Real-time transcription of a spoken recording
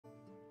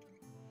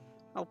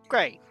Oh,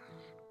 great.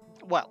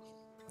 Well,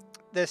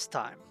 this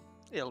time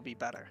it'll be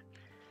better.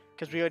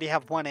 Because we already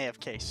have one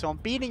AFK. So I'm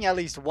beating at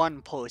least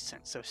one person.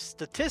 So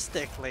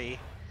statistically,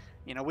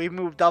 you know, we've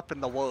moved up in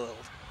the world.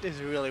 Is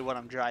really what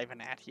I'm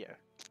driving at here.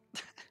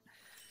 Hey,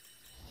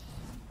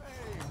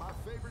 my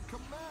favorite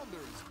commander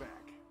is back.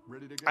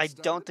 Ready to get I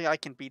started? don't think I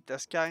can beat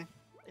this guy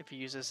if he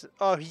uses...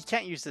 Oh, he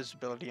can't use this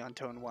ability on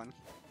turn 1.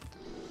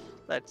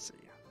 Let's see.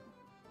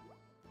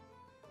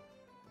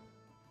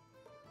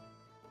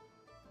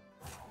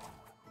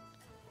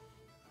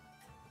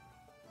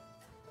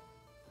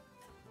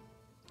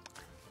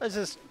 Let's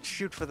just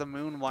shoot for the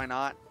moon, why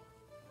not?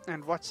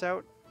 And what's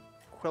out?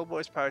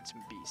 Quillboys, Pirates,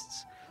 and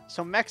Beasts.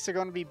 So mechs are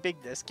going to be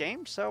big this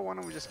game, so why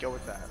don't we just go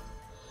with that?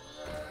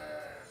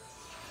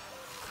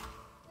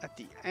 At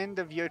the end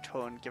of your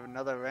turn, give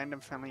another random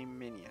friendly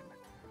minion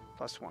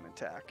 +1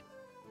 attack.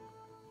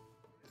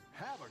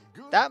 Have a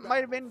good That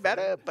might have battle, been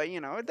better, friend. but you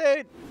know,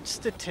 they're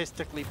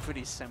statistically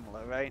pretty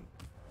similar, right?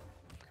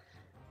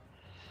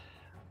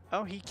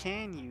 Oh, he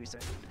can use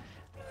it.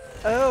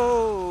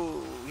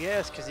 Oh,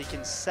 yes, because he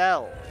can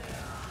sell.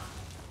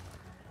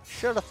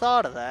 Should have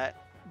thought of that,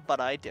 but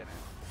I didn't.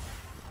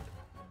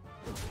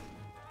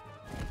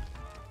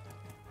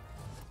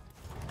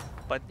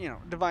 But, you know,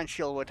 Divine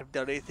Shield would have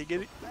done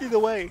anything either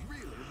way.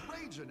 Really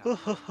raging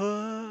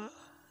out.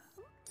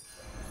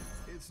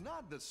 It's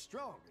not the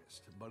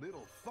strongest, but it'll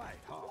fight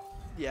hard.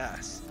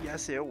 Yes,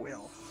 yes it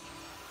will.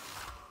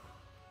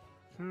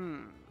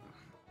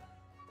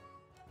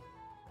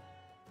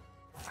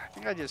 I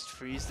think I just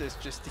freeze this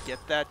just to get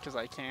that, because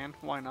I can.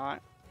 Why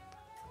not?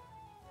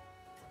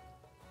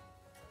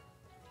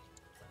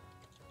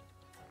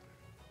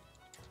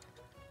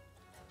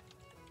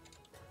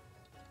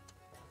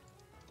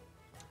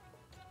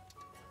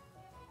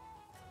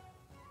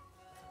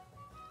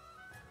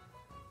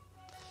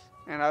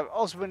 And I've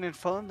also been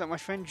informed that my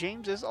friend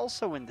James is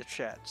also in the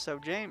chat. So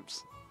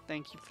James,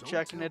 thank you for Don't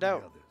checking tell it the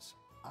out. others.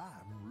 I'm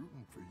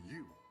rooting for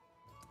you.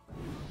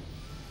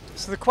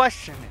 So the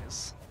question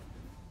is,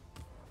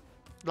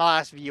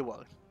 last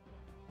viewer,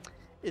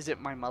 is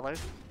it my mother?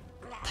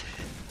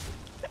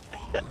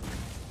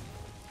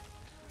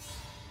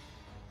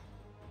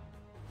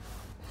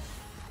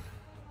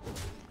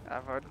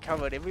 I've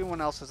uncovered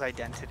everyone else's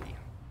identity.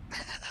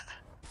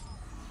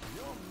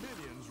 Your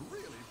minions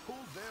really pulled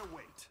their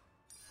weight.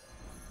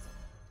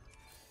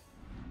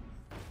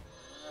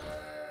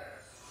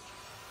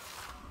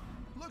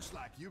 Looks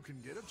like you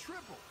can get a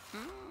triple.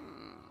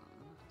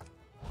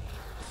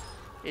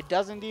 It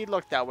does indeed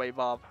look that way,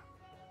 Bob.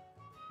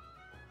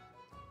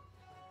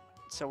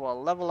 So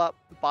we'll level up,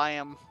 buy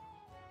him.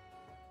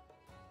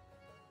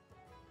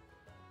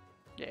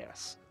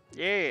 Yes.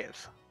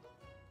 Yes.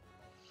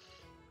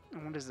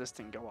 And when does this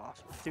thing go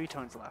off? 3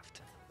 turns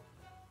left.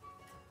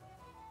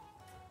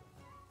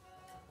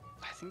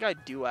 I think I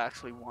do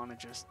actually want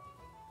to just...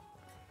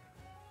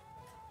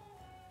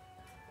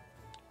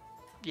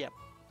 Yep.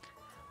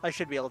 I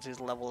should be able to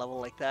just level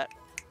like that.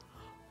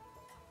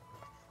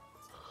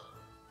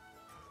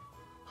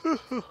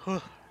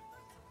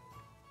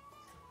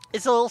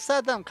 It's a little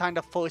sad that I'm kind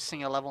of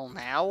forcing a level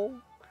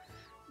now,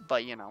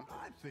 but you know,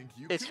 I think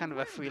you it's can kind of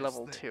a win free this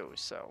level thing. too,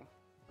 so.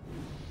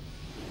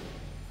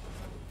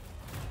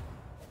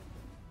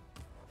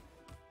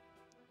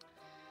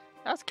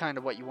 That's kind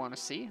of what you want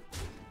to see.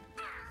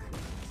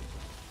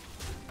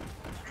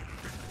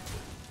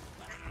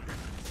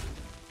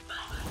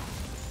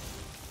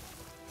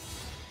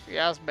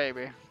 Yes,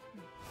 baby.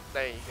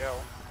 There you go.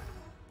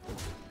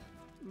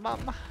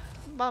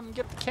 Mom,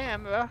 get the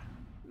camera.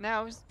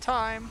 Now is the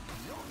time.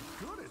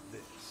 You're good at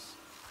this.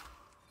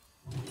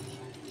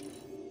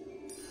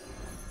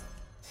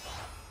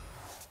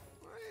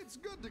 It's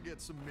good to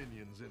get some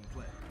minions in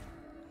play.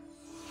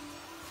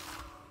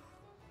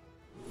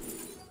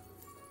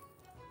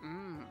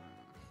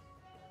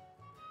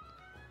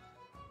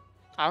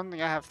 I don't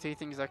think I have 3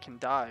 things that can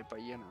die,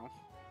 but you know.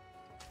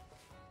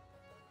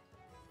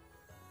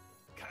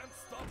 Can't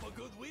stop a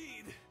good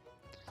weed.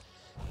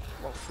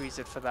 We'll freeze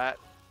it for that.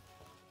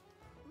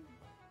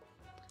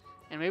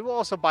 And maybe we'll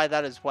also buy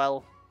that as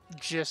well.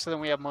 Just so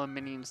then we have more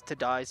minions to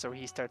die so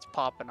he starts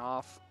popping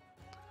off.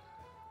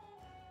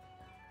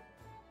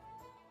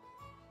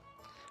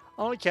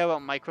 I only care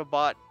about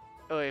Microbot,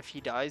 or if he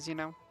dies, you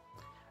know.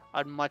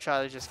 I'd much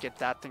rather just get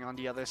that thing on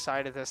the other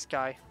side of this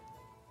guy.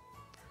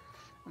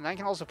 And I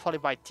can also probably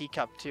buy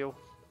Teacup too.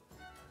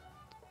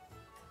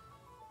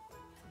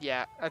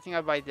 Yeah, I think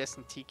I buy this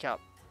and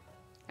Teacup.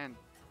 And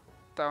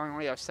I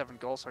only have 7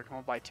 gold, so I can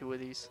only buy 2 of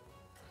these.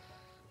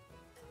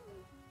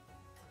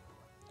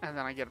 And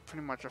then I get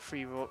pretty much a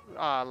free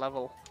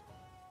level.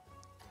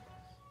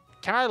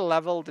 Can I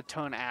level the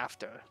turn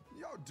after?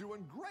 You're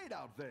doing great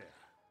out there.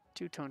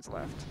 2 turns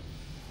left.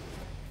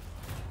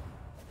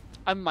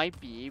 I might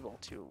be able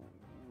to.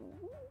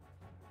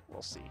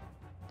 We'll see.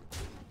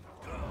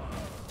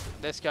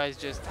 This guy's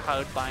just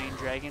hard buying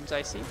dragons,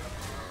 I see.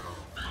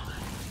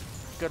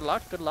 Good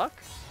luck, good luck.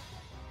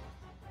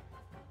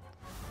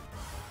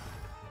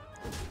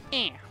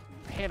 Hit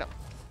him.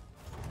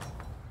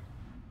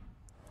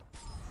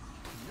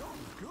 You're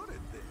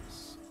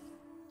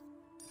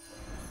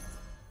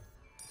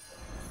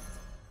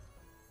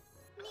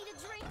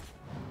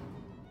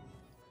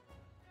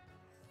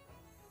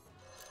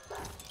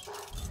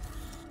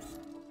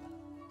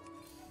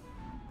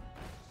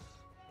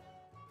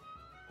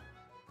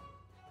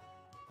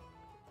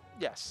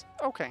Yes.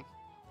 Okay.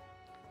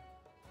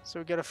 So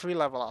we get a free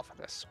level off of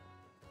this.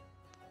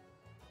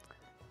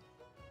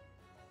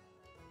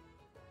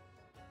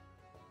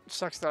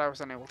 Sucks that I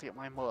was unable to get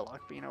my Murloc,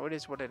 but you know, it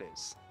is what it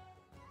is.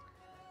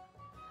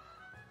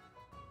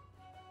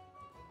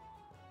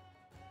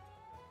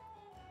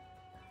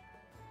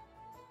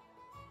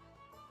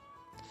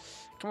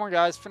 Come on,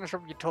 guys, finish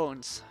up your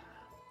turns.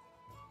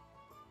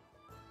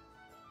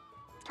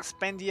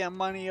 Spend your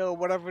money or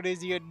whatever it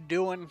is you're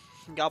doing.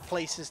 You got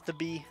places to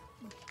be,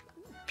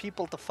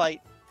 people to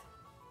fight.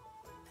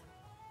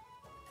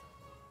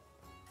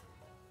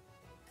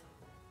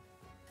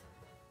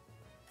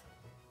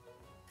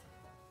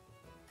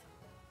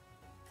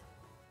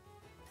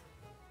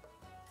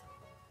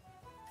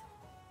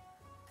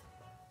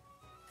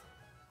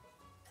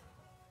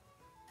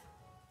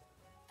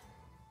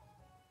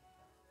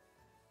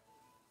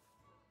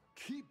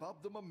 Keep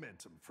up the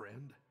momentum,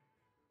 friend.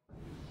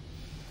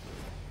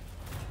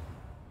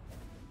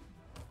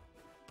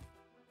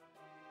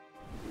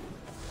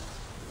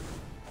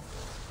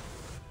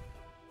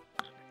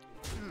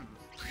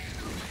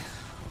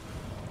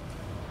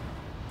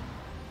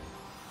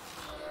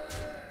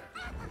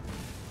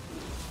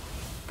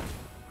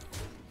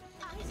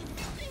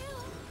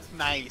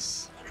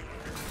 Nice.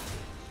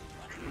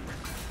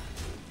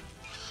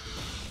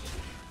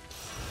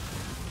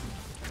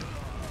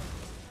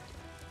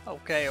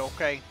 Okay,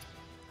 okay.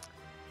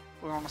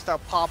 We're gonna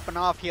start popping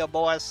off here,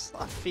 boys.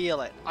 I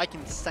feel it. I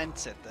can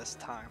sense it this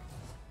time.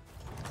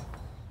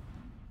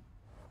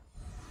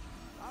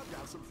 I've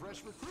got some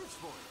fresh recruits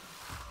for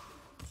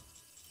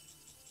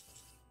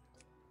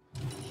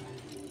you.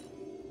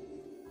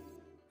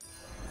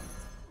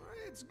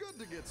 It's good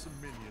to get some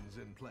minions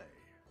in play.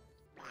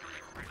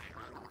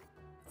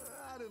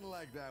 I didn't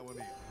like that one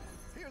either.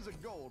 Here's a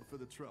gold for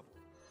the trouble.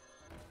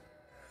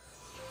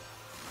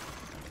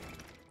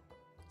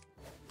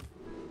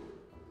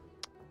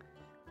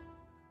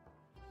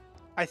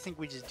 I think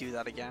we just do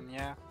that again,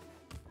 yeah.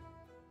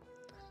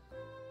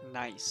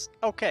 Nice.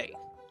 Okay.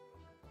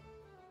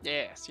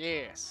 Yes,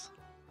 yes.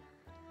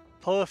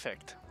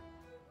 Perfect.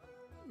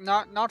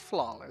 Not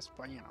flawless,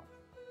 but you know.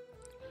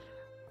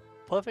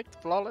 Perfect,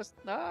 flawless.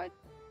 I'm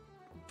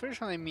pretty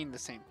sure they mean the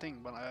same thing,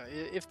 but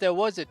if there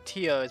was a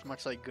tier as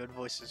much like good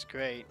versus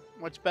great,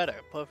 what's better,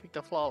 perfect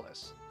or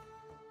flawless?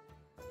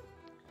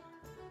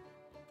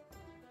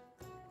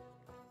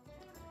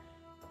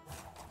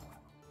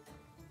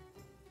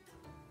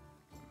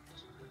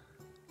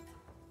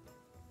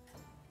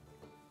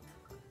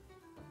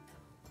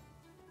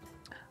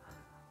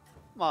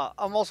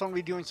 I'm also going to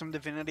be doing some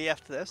Divinity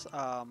after this.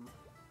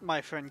 My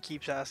friend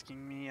keeps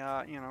asking me,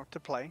 you know, to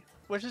play,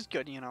 which is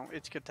good, you know,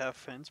 it's good to have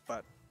friends,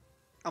 but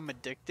I'm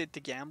addicted to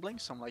gambling,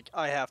 so I'm like,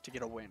 I have to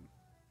get a win.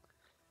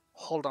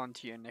 Hold on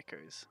to your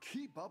knickers.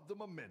 Keep up the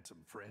momentum,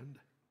 friend.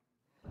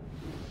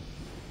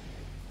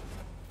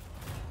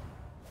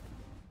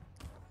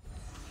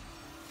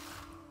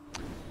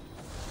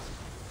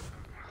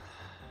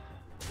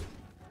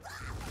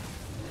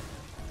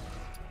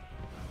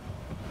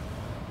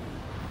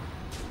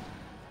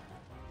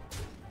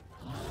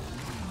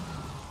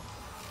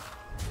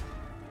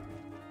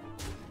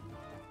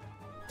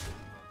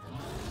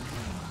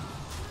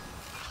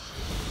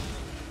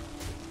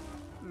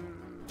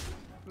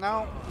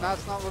 No,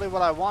 that's not really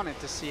what I wanted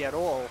to see at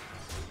all.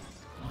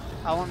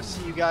 I want to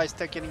see you guys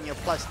start getting your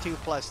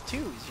 +2/+2s,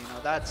 you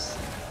know, that's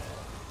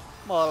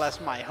more or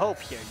less my hope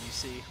here, you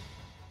see.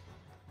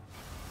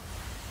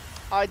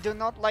 I do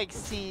not like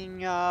seeing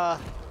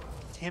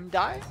him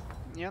die,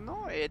 you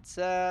know, it's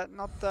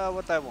not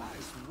what I want.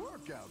 Nice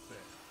work out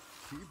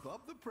there. Keep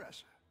up the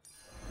pressure.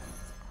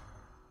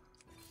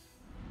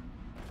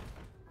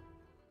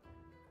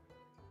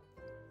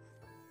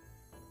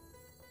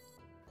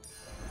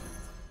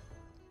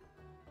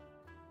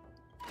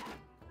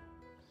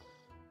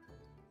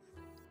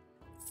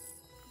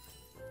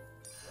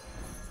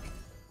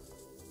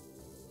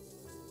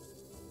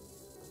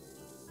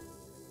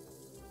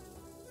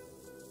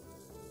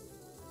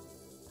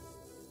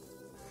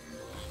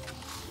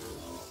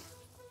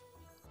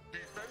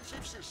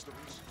 Defensive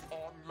systems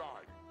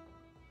online.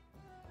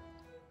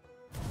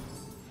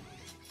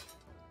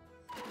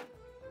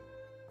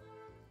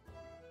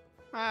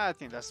 I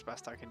think that's the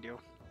best I can do.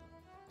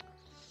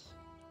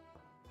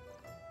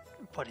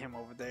 Put him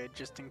over there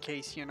just in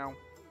case, you know,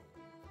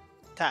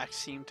 attacks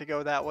seem to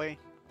go that way.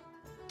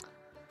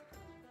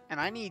 And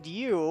I need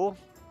you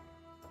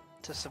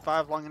to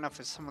survive long enough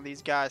for some of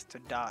these guys to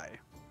die.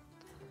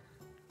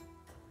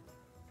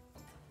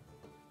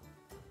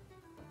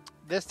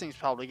 This thing's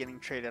probably getting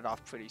traded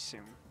off pretty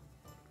soon.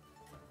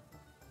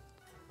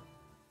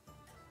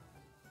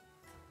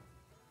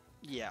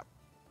 Yeah.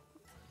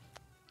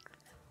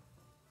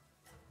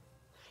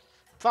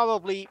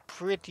 Probably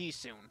pretty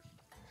soon.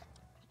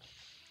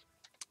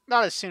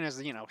 Not as soon as,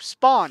 you know,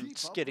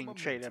 Spawn's getting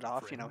traded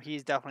off. You know,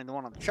 he's definitely the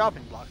one on the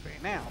chopping block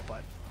right now.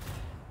 But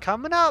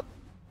coming up,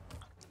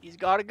 he's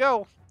got to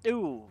go.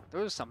 Ooh,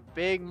 those are some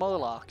big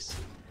Murlocs.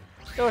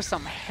 Those are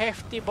some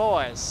hefty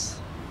boys.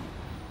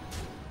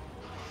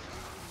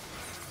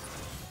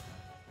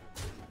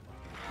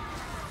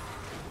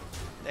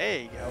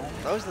 There you go.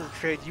 Those are the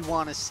trades you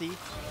want to see.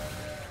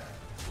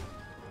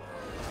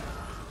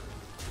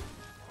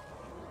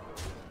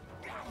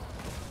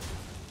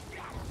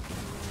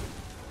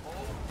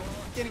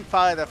 Getting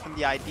farther from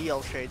the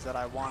ideal trades that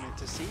I wanted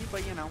to see,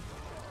 but you know.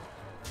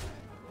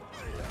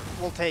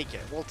 We'll take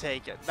it. We'll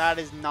take it. That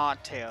is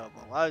not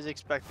terrible. I was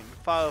expecting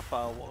far,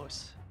 far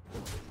worse.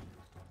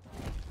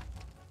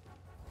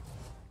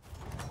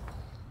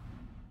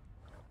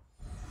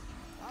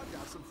 I've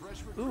got some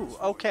fresh Ooh, recruits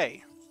for you.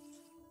 okay.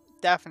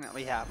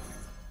 Definitely happening.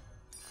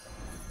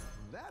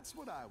 That's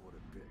what I would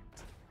have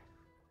picked.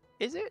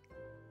 Is it?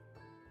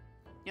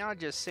 You're not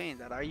just saying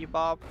that, are you,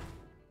 Bob?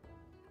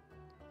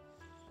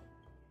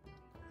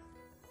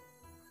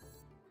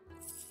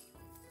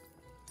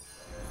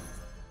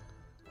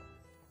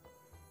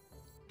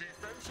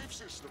 Defensive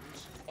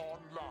systems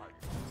online.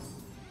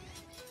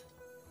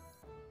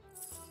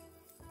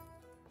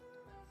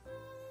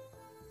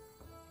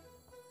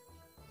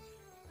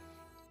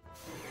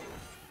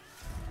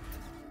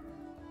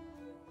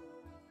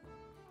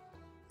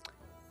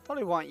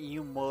 Probably want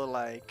you more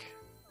like...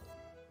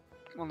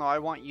 Well, no, I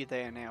want you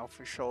there now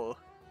for sure.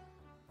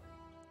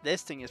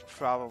 This thing is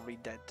probably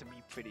dead to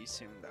me pretty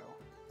soon, though.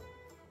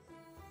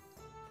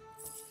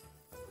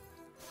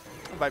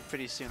 By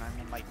pretty soon, I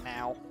mean like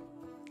now.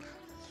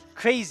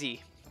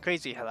 Crazy.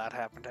 Crazy how that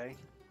happened, eh?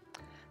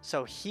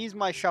 So he's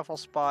my shuffle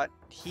spot.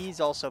 He's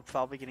also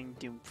probably getting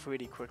doomed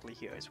pretty quickly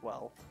here as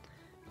well.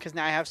 Because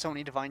now I have so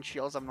many Divine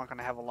Shields, I'm not going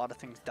to have a lot of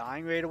things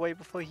dying right away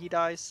before he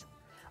dies.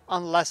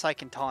 Unless I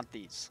can taunt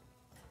these.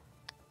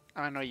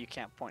 And I know you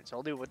can't point, so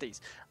I'll do it with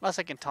these. Unless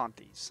I can taunt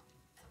these.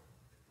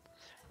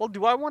 Well,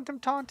 do I want them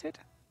taunted?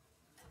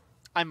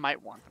 I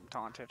might want them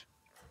taunted.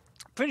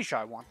 Pretty sure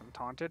I want them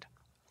taunted.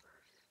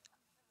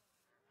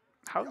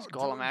 How's You're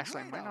Golem doing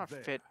actually? great Might out not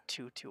there. fit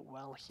too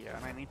well here,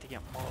 and I need to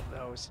get more of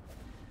those.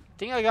 I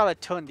think I gotta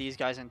turn these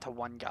guys into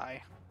one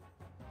guy.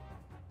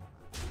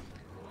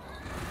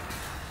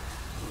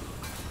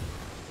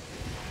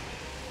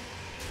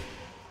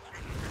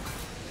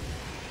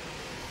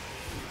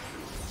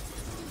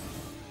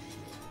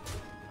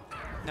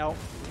 No,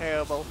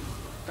 terrible.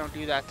 Don't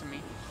do that to me.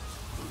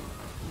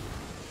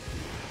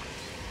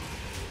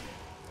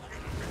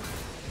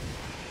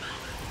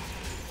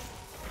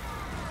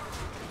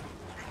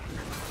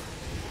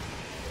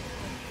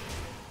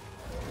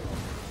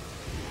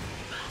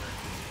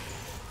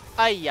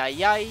 Ay,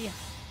 ay, ay.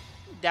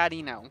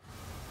 Daddy, no.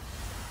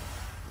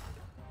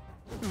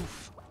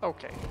 Oof.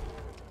 Okay.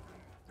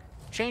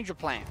 Change your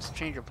plans.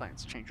 Change your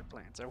plans. Change your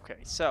plans. Okay,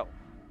 so.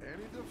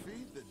 Any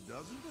defeat that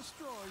doesn't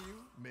destroy you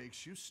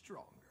makes you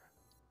stronger.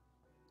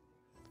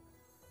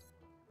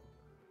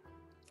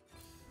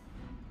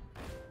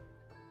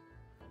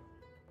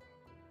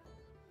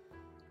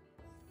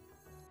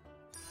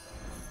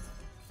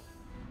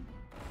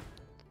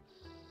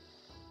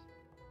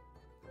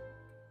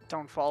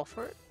 Don't fall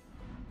for it.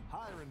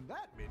 Hiring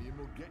that minion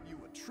will get you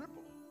a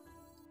triple.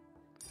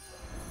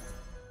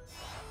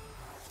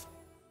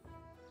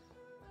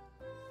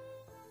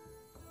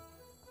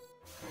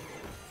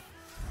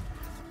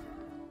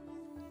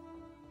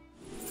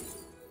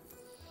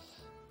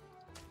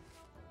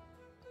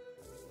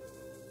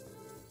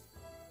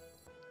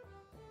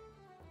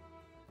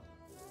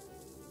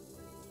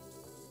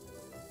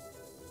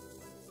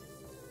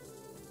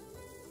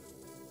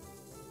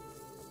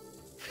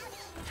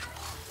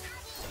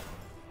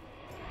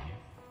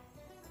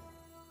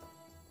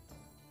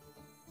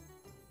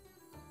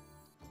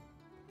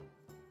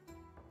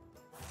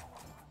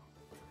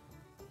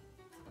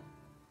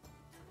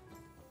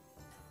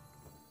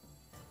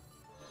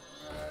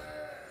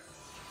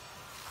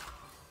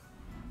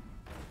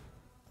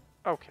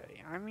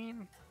 Okay, I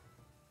mean...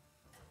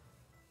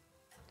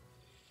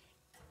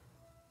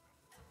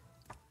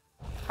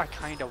 I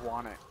kinda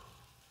want it.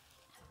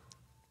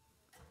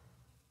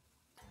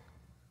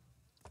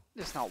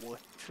 It's not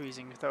worth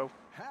freezing, though.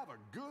 Have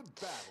a good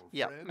battle,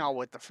 Yeah, friend. not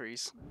worth the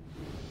freeze.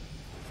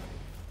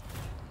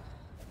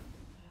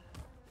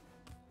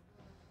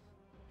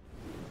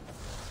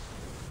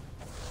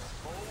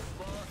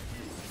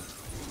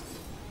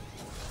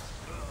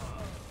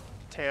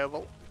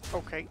 Terrible.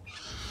 Okay.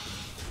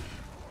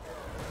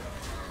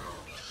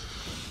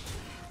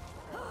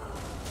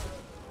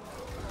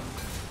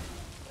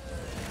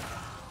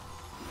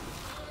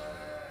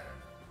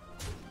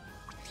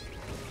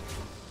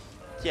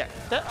 Yeah,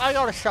 I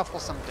gotta shuffle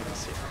some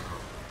things here.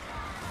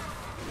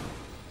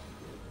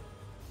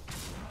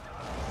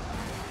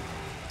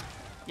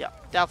 Yeah,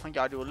 definitely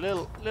gotta do a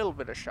little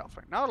bit of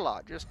shuffling. Not a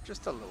lot, just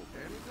a little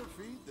bit. Any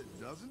defeat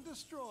that doesn't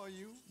destroy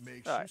you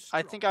makes you Alright, I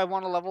stronger. think I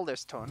want to level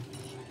this turn,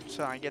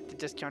 so I get the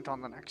discount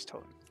on the next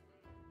turn.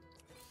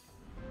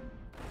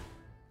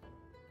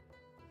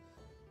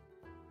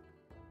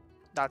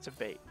 That's a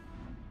bait.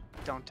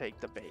 Don't take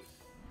the bait.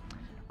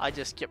 I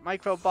just skip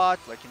microbot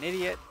like an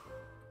idiot.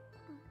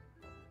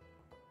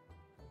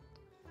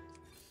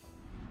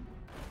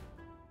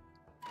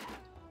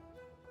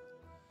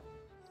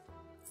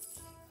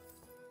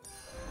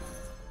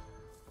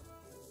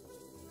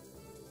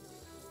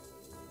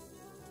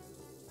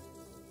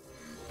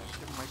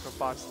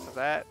 spots to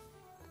that.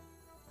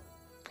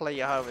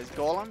 Play out of his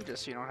golem,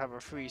 just so you don't have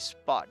a free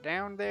spot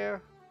down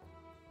there.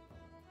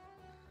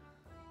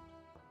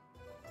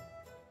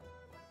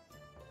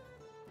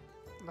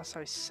 Unless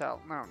I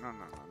sell. No.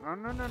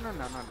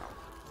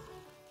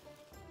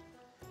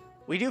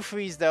 We do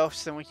freeze though,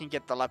 so then we can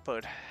get the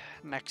leopard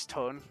next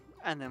turn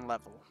and then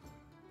level.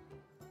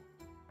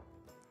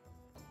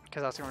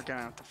 Because that's when we're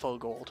getting out the full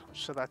gold.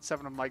 So that's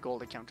 7 of my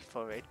gold accounted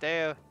for right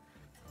there.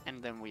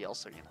 And then we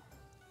also, you know,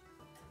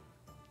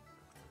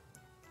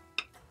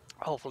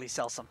 hopefully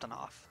sell something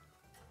off.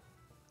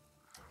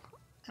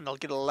 And I'll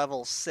get a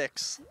level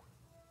 6.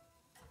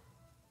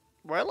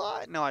 Will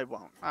I? No, I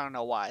won't. I don't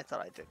know why I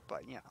thought I did,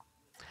 but you know.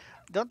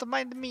 Don't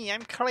mind me,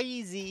 I'm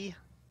crazy.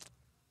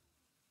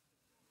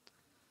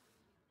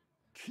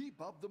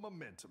 Keep up the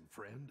momentum,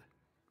 friend.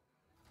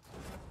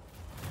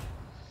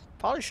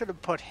 Probably should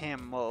have put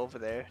him over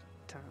there.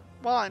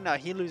 Well, no,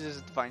 he loses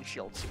his Divine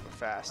Shield super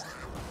fast.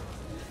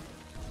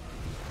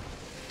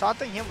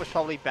 Taunting him was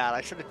probably bad.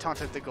 I should have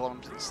taunted the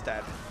golems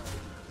instead.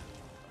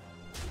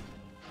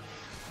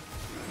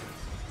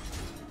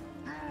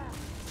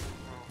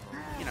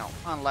 You know,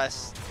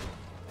 unless...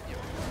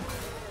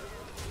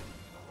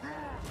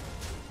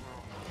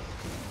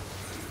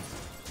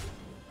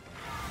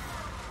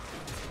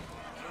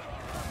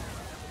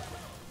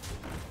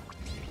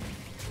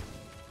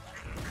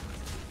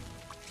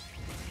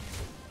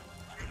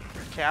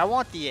 Okay, I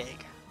want the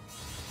egg.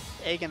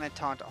 Egg and a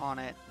taunt on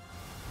it.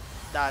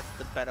 That's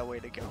the better way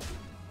to go.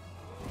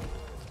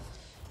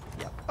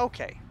 Yep,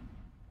 okay.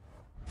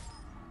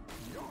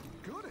 You're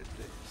good at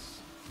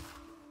this.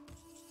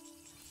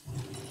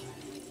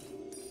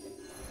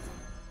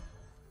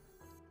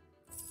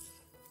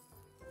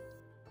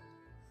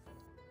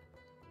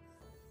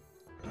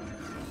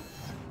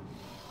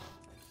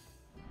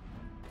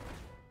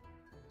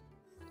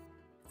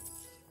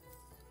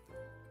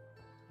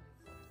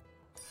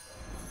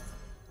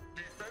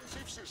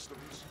 Defensive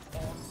systems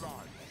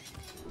online.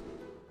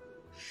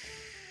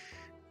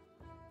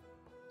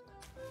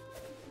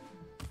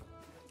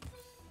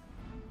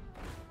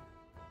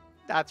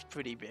 That's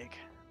pretty big.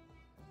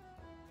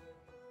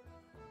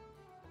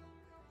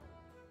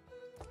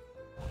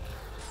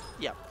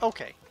 Yep,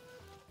 okay.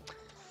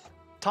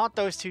 Taunt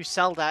those two,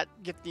 sell that,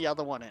 get the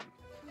other one in.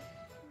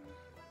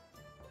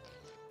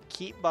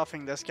 Keep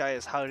buffing this guy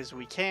as hard as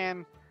we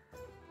can.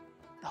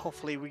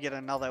 Hopefully we get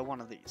another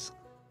one of these.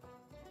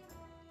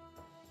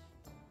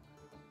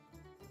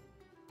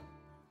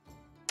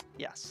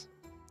 Yes.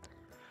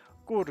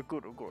 Good.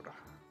 Good.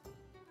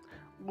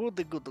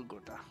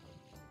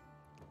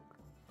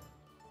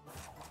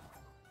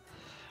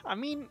 I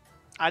mean,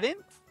 I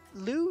didn't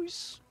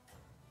lose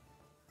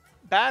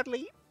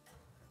badly.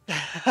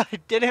 I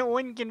didn't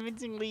win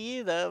convincingly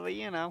either, but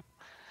you know,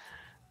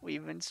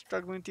 we've been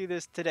struggling through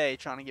this today,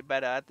 trying to get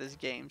better at this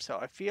game. So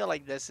I feel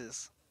like this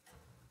is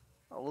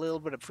a little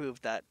bit of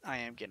proof that I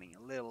am getting a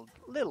little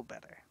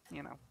better.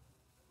 You know,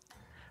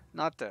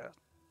 not to,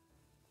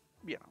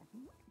 you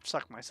know,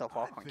 suck myself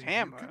off on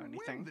camera or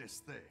anything. This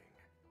thing.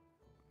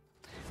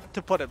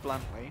 To put it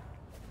bluntly.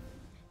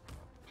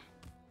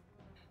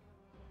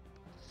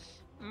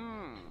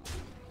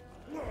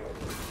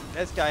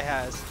 This guy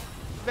has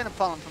been a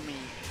problem for me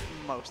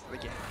most of the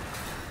game.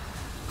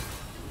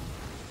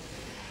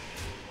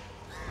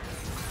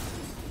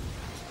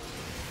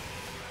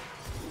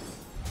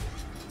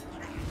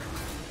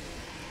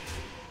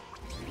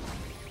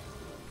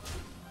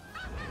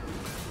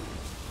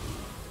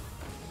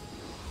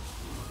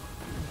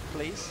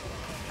 Please?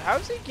 How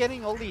is he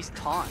getting all these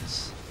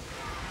taunts?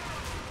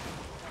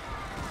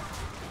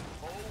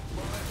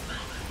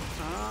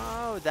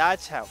 Oh,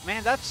 that's how.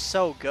 Man, that's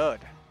so good.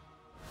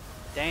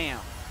 Damn.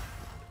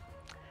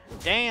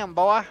 Damn,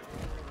 boy.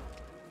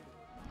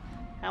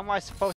 How am I supposed